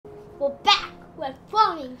We're back with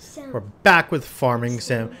Farming Sim. We're back with Farming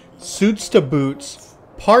Sim. Suits to Boots,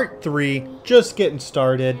 Part 3, just getting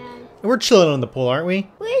started. And we're chilling in the pool, aren't we?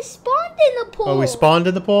 We spawned in the pool. Oh, we spawned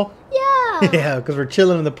in the pool? Yeah. Yeah, because we're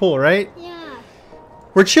chilling in the pool, right? Yeah.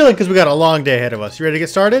 We're chilling because we got a long day ahead of us. You ready to get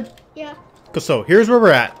started? Yeah. So, here's where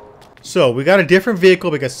we're at. So, we got a different vehicle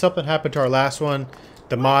because something happened to our last one.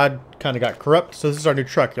 The mod kind of got corrupt, so this is our new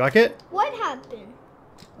truck. You like it? What happened?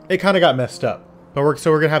 It kind of got messed up. But we're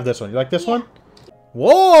going to have this one. You like this one?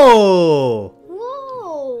 Whoa!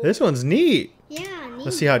 Whoa. This one's neat. Yeah, neat.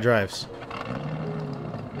 Let's see how it drives.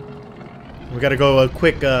 We got to go a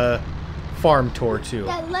quick farm tour too.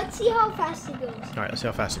 Yeah, let's see how fast it goes. All right, let's see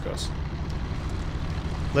how fast it goes.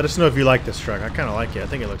 Let us know if you like this truck. I kind of like it. I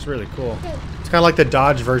think it looks really cool. Good. It's kind of like the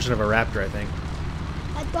Dodge version of a Raptor, I think.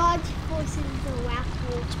 A Dodge versus the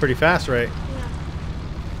Raptor. It's pretty fast, right?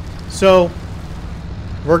 Yeah. So,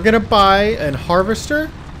 we're going to buy an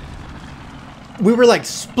harvester. We were like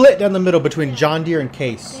split down the middle between John Deere and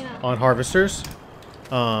Case on harvesters.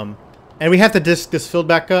 And we have to disc this field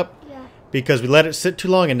back up because we let it sit too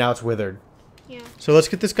long and now it's withered. Yeah. So let's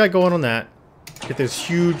get this guy going on that. Get this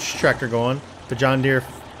huge tractor going. The John Deere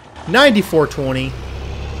 9420.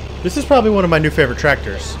 This is probably one of my new favorite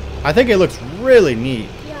tractors. I think it looks really neat.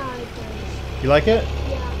 Yeah, it does. You like it?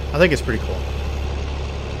 Yeah. I think it's pretty cool.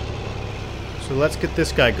 So let's get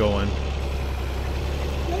this guy going.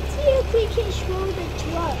 Let's see if we can show the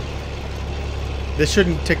truck. This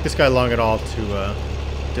shouldn't take this guy long at all to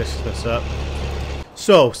disc this up.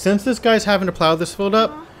 So, since this guy's having to plow this field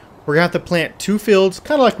up, we're going to have to plant 2 fields,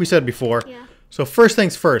 kind of like we said before. Yeah. So, first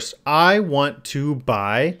things first, I want to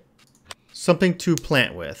buy something to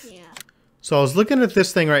plant with. Yeah. So, I was looking at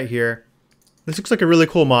this thing right here. This looks like a really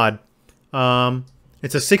cool mod.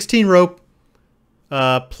 It's a 16 rope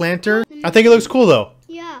planter. I think it looks cool though.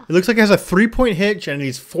 Yeah. It looks like it has a 3-point hitch and it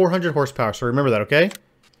needs 400 horsepower. So remember that, okay?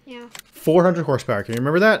 Yeah. 400 horsepower. Can you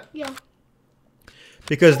remember that? Yeah.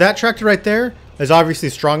 Because that tractor right there is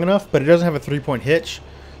obviously strong enough, but it doesn't have a 3-point hitch.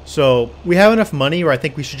 So we have enough money where I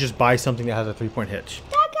think we should just buy something that has a 3-point hitch.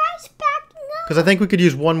 That guy's backing up. Because I think we could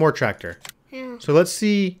use one more tractor. Yeah. So let's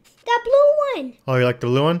see. That blue one. Oh, you like the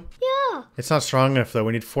blue one? Yeah. It's not strong enough though.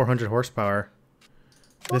 We need 400 horsepower.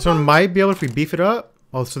 This one might be able if we beef it up.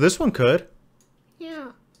 Oh, so this one could.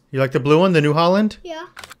 Yeah. You like the blue one, the New Holland? Yeah.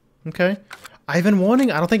 Okay. I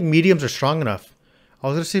don't think mediums are strong enough. I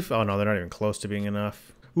was going to see if, oh no, they're not even close to being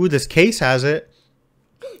enough. Ooh, this Case has it.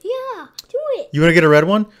 Yeah, do it. You want to get a red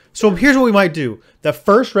one? So here's what we might do. The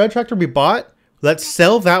first red tractor we bought, let's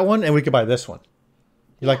sell that one and we could buy this one.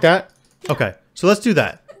 You like that? Yeah. Okay, so let's do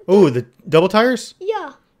that. Oh, the double tires?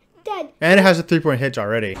 Yeah. Dad. And it has a 3-point hitch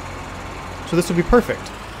already. So this would be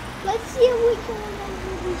perfect. Let's see if we can run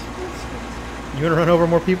over these footsteps. You want to run over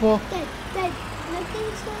more people? Dad,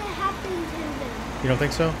 nothing's gonna happen to them. You don't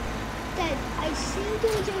think so? Dad, I think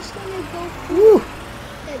they're just gonna go through. Woo!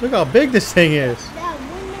 Dad, Look how big this thing is. Dad,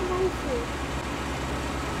 when they go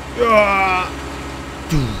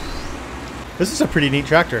through. This is a pretty neat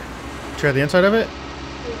tractor. Check the inside of it.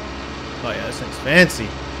 Oh yeah, this thing's fancy.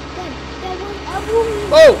 Dad, whenever we...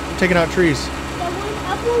 Oh! I'm taking out trees. Dad,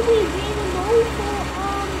 whenever we ran them over,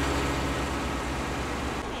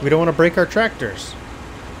 we don't want to break our tractors.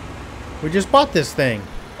 We just bought this thing.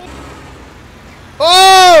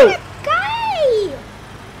 Oh! Guy!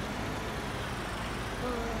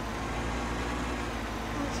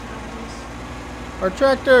 Our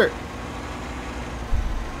tractor!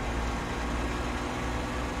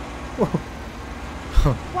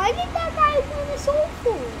 Why did that guy want us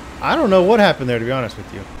over? I don't know what happened there, to be honest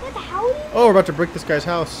with you. What the hell? Oh, we're about to break this guy's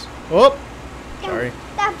house. Oh! Sorry.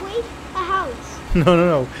 That break a house.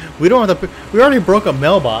 No. We don't have to. We already broke a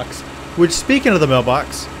mailbox. Which, speaking of the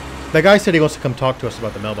mailbox, that guy said he wants to come talk to us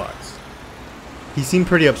about the mailbox. He seemed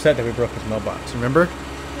pretty upset that we broke his mailbox. Remember?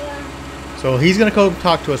 Yeah. So he's gonna come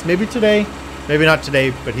talk to us. Maybe today, maybe not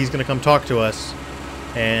today, but he's gonna come talk to us,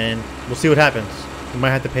 and we'll see what happens. We might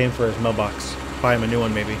have to pay him for his mailbox. Buy him a new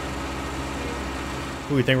one, maybe.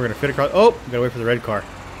 Ooh, you think we're gonna fit across? Oh, we gotta wait for the red car.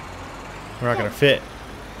 We're not gonna fit.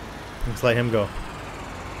 Let's let him go.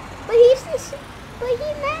 But he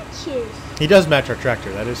matches. He does match our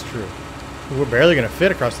tractor. That is true. Ooh, we're barely gonna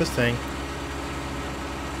fit across this thing.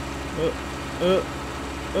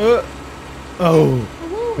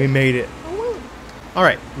 Oh, we made it. All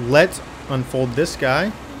right, let's unfold this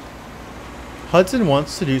guy. Hudson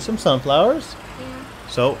wants to do some sunflowers. Yeah.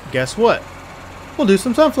 So guess what? We'll do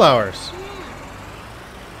some sunflowers.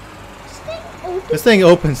 Yeah. This thing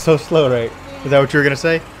opens so slow, right? Yeah. Is that what you were gonna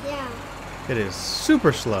say? Yeah. It is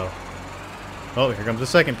super slow. Oh, here comes the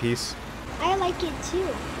second piece. I like it too.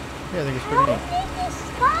 Yeah, I think it's pretty neat. How big is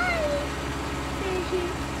Sky?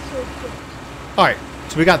 Alright,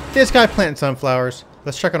 so we got this guy planting sunflowers.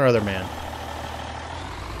 Let's check on our other man.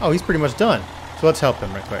 Oh, he's pretty much done. So let's help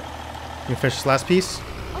him right quick. You finish this last piece?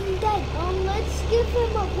 Dad, let's give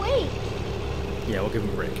him a break. Yeah, we'll give him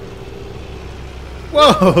a break.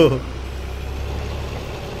 Whoa!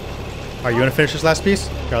 Alright, you want to finish this last piece?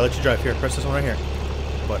 Here, I'll let you drive. Here, press this one right here.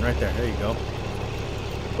 Button right there. There you go.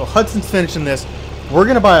 Well, Hudson's finishing this. We're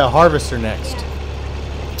going to buy a harvester next.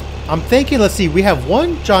 I'm thinking, let's see, we have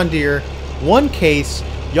one John Deere, one case.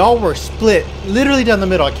 Y'all were split literally down the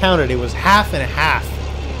middle. I counted. It was half and a half.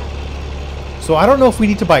 So I don't know if we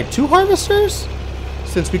need to buy 2 harvesters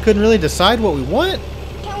since we couldn't really decide what we want.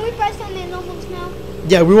 Can we buy some animals now?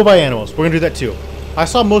 Yeah, we will buy animals. We're going to do that too. I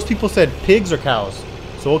saw most people said pigs or cows.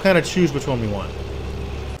 So we'll kind of choose which one we want.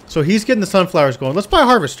 So he's getting the sunflowers going. Let's buy a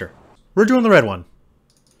harvester. We're doing the red one.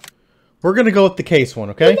 We're going to go with the case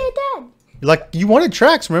one, okay? Dad. You wanted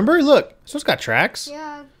tracks, remember? Look, this one's got tracks.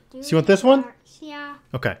 Yeah. So you want this one? Yeah.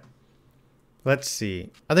 Okay. Let's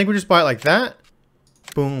see. I think we just buy it like that.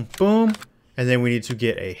 Boom, boom. And then we need to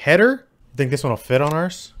get a header. You think this one will fit on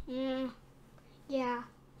ours? Yeah. Yeah.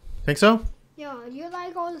 Think so? Yeah. You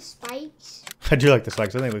like all the spikes? I do like the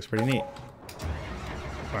spikes. I think it looks pretty neat.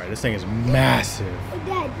 All right, this thing is massive.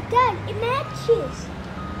 Dad, it matches.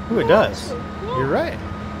 Ooh, it does. Yeah. You're right.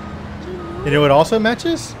 You know what also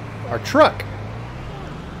matches? Our truck.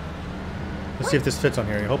 Let's see if this fits on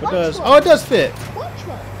here. I hope it does. Oh, it does fit. What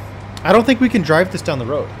truck? I don't think we can drive this down the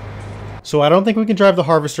road. So I don't think we can drive the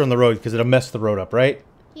harvester on the road because it'll mess the road up, right?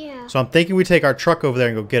 Yeah. So I'm thinking we take our truck over there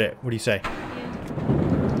and go get it. What do you say? Yeah.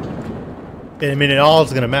 I mean, it all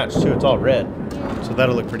is going to match too. It's all red. Yeah. So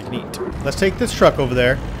that'll look pretty neat. Let's take this truck over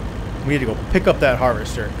there. We need to go pick up that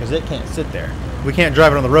harvester because it can't sit there. We can't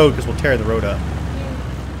drive it on the road because we'll tear the road up.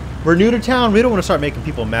 Yeah. We're new to town. We don't want to start making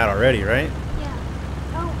people mad already, right? Yeah.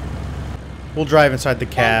 Oh. We'll drive inside the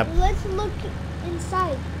cab. Dad, let's look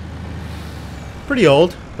inside. Pretty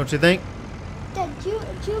old, don't you think? Dad, do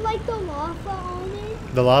you like the lava on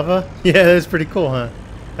it? The lava? Yeah, that's pretty cool, huh?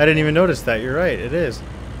 I didn't even notice that. You're right. It is.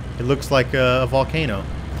 It looks like a volcano.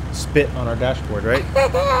 Spit on our dashboard, right? Is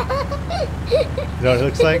that what it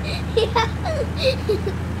looks like? Yeah.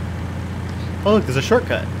 Oh, look, there's a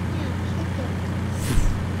shortcut.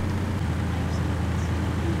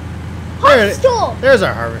 Harvester! There's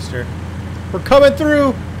our harvester. We're coming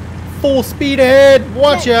through. Full speed ahead.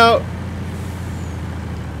 Watch out.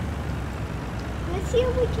 Let's see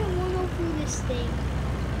if we can run over this thing.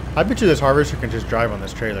 I bet you this harvester can just drive on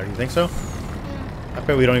this trailer. You think so? Yeah. I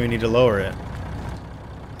bet we don't even need to lower it.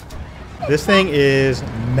 This thing is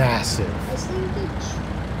massive. I think it's...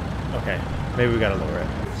 Okay, maybe we gotta lower it.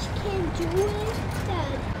 Can't do it,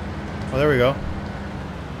 Dad. Oh, there we go.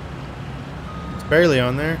 It's barely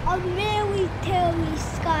on there. A military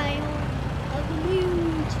sky of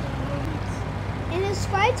militaries. And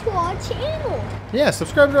subscribe to our channel. Yeah,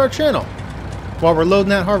 subscribe to our channel while we're loading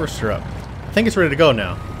that harvester up. I think it's ready to go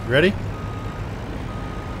now. You ready?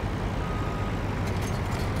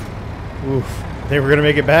 Oof. Think we're gonna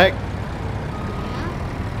make it back? Yeah.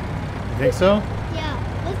 You think so? Yeah.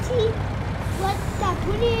 Let's see. Let's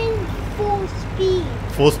put it in full speed.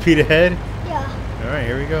 Full speed ahead? Yeah. Alright,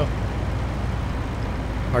 here we go.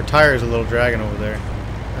 Our tire's a little dragging over there.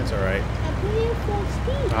 That's alright. I put it in full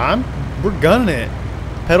speed. We're gunning it.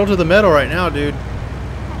 Pedal to the metal right now, dude. I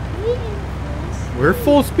put it in full speed. We're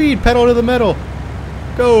full speed, pedal to the metal.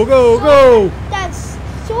 Go, go, go! That's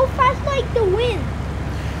so fast like the wind.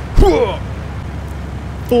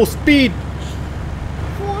 Full speed.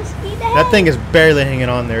 Full speed ahead. That thing is barely hanging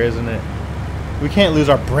on there, isn't it? We can't lose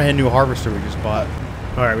our brand new harvester we just bought.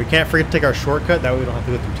 Alright, we can't forget to take our shortcut. That way we don't have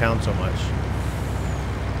to go through town so much.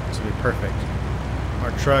 This will be perfect.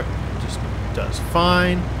 Our truck just does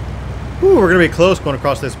fine. Ooh, we're going to be close going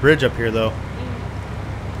across this bridge up here, though.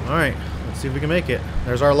 Alright, let's see if we can make it.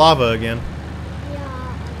 There's our lava again.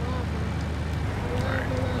 Alright,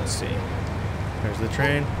 let's see. There's the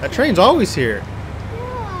train. That train's always here.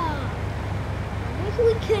 Yeah. Maybe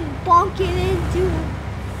we can bonk it into.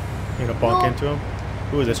 You gonna bonk into him?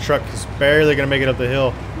 Ooh, this truck is barely gonna make it up the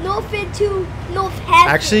hill. No fit to no heaven.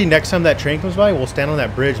 Actually, next time that train comes by, we'll stand on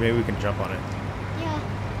that bridge. Maybe we can jump on it. Yeah.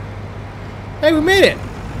 Hey, we made it!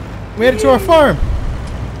 We made it to our farm.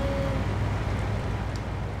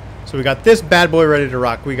 So we got this bad boy ready to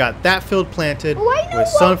rock. We got that field planted with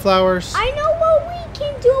sunflowers. I know what we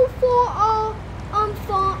can do for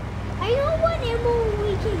farm. I know what animal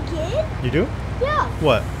we can get. You do? Yeah.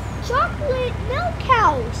 What? Chocolate milk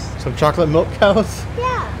cows. Some chocolate milk cows?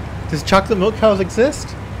 Yeah. Does chocolate milk cows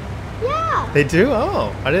exist? Yeah. They do?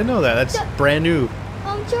 Oh, I didn't know that. That's brand new.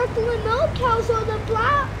 Chocolate milk cows are the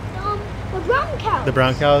brown cows. cows. The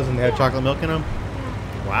brown cows, and they had Yeah. chocolate milk in them?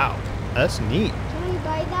 Yeah. Wow. That's neat. Can we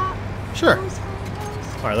buy that? Sure. Those kind of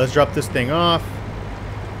cows? Alright, let's drop this thing off.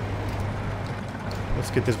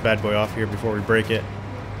 Let's get this bad boy off here before we break it.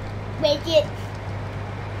 Break it.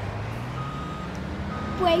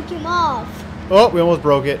 Break him off. Oh, we almost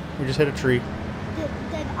broke it. We just hit a tree.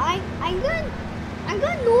 Then I'm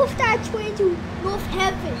gonna north that train to North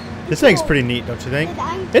Heaven. This thing's pretty neat, don't you think? And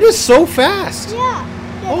I'm- It is so fast. Yeah.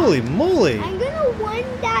 Then Holy moly. I'm gonna run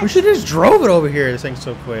that. We should have just drove it over here. This thing's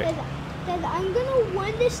so quick. Then I'm gonna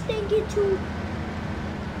run this thing into.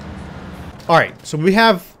 Alright, so we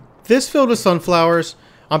have this field with sunflowers.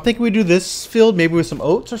 I'm thinking we do this field maybe with some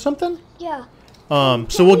oats or something. Yeah.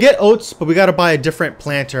 So we'll get oats, but we gotta buy a different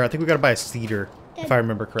planter. I think we gotta buy a cedar, if I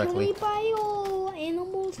remember Can correctly. we buy all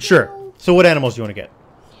animals? Sure. now? So what animals do you want to get?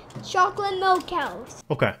 Chocolate milk cows.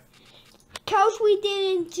 Okay. Cows we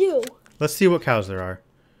didn't do. Let's see what cows there are.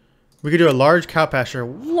 We could do a large cow pasture.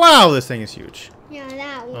 Wow, this thing is huge. Yeah,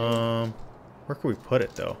 that one. Where can we put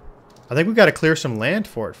it though? I think we gotta clear some land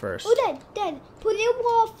for it first. Oh, Dad, put it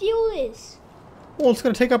where our fuel is. Well, it's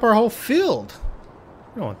gonna take up our whole field.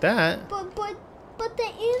 We don't want that. But the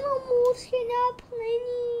animals can have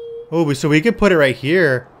plenty. Oh, so we could put it right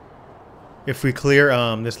here if we clear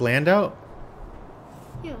this land out.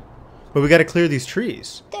 Yeah. But we gotta clear these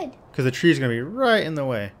trees Dad, because the tree's gonna be right in the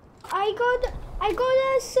way. I got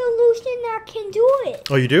a solution that can do it.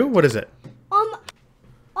 Oh, you do? What is it?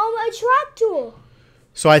 A tractor.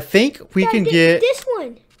 So I think we Dad, can get this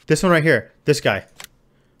one. right here. This guy.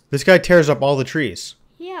 This guy tears up all the trees.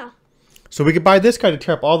 Yeah. So we could buy this guy to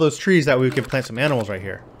tear up all those trees. That way we can plant some animals right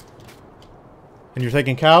here. And you're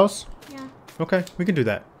thinking cows? Yeah. Okay, we can do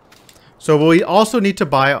that. So we also need to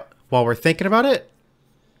buy, while we're thinking about it,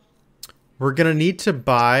 we're going to need to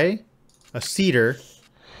buy a cedar.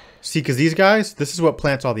 See, because these guys, this is what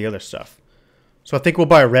plants all the other stuff. So I think we'll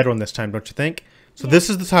buy a red one this time, don't you think? So this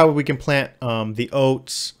is how we can plant the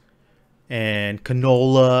oats and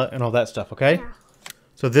canola and all that stuff, okay? Yeah.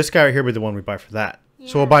 So this guy right here will be the one we buy for that.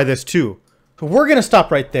 So we'll Yeah. buy this too. So we're going to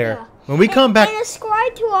stop right there. Yeah. When we come back... And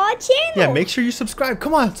subscribe to our channel. Yeah, make sure you subscribe.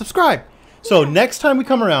 Come on, subscribe. So next time we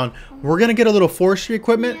come around, we're going to get a little forestry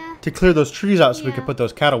equipment Yeah. to clear those trees out so we Yeah. can put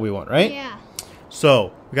those cattle we want, right? Yeah.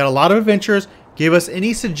 So we got a lot of adventures. Give us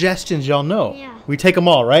any suggestions y'all know. Yeah. We take them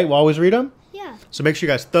all, right? We'll always read them. Yeah. So make sure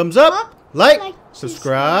you guys thumbs up, Up, like, like,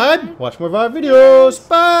 subscribe, subscribe. watch more of our videos.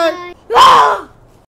 Bye. Bye.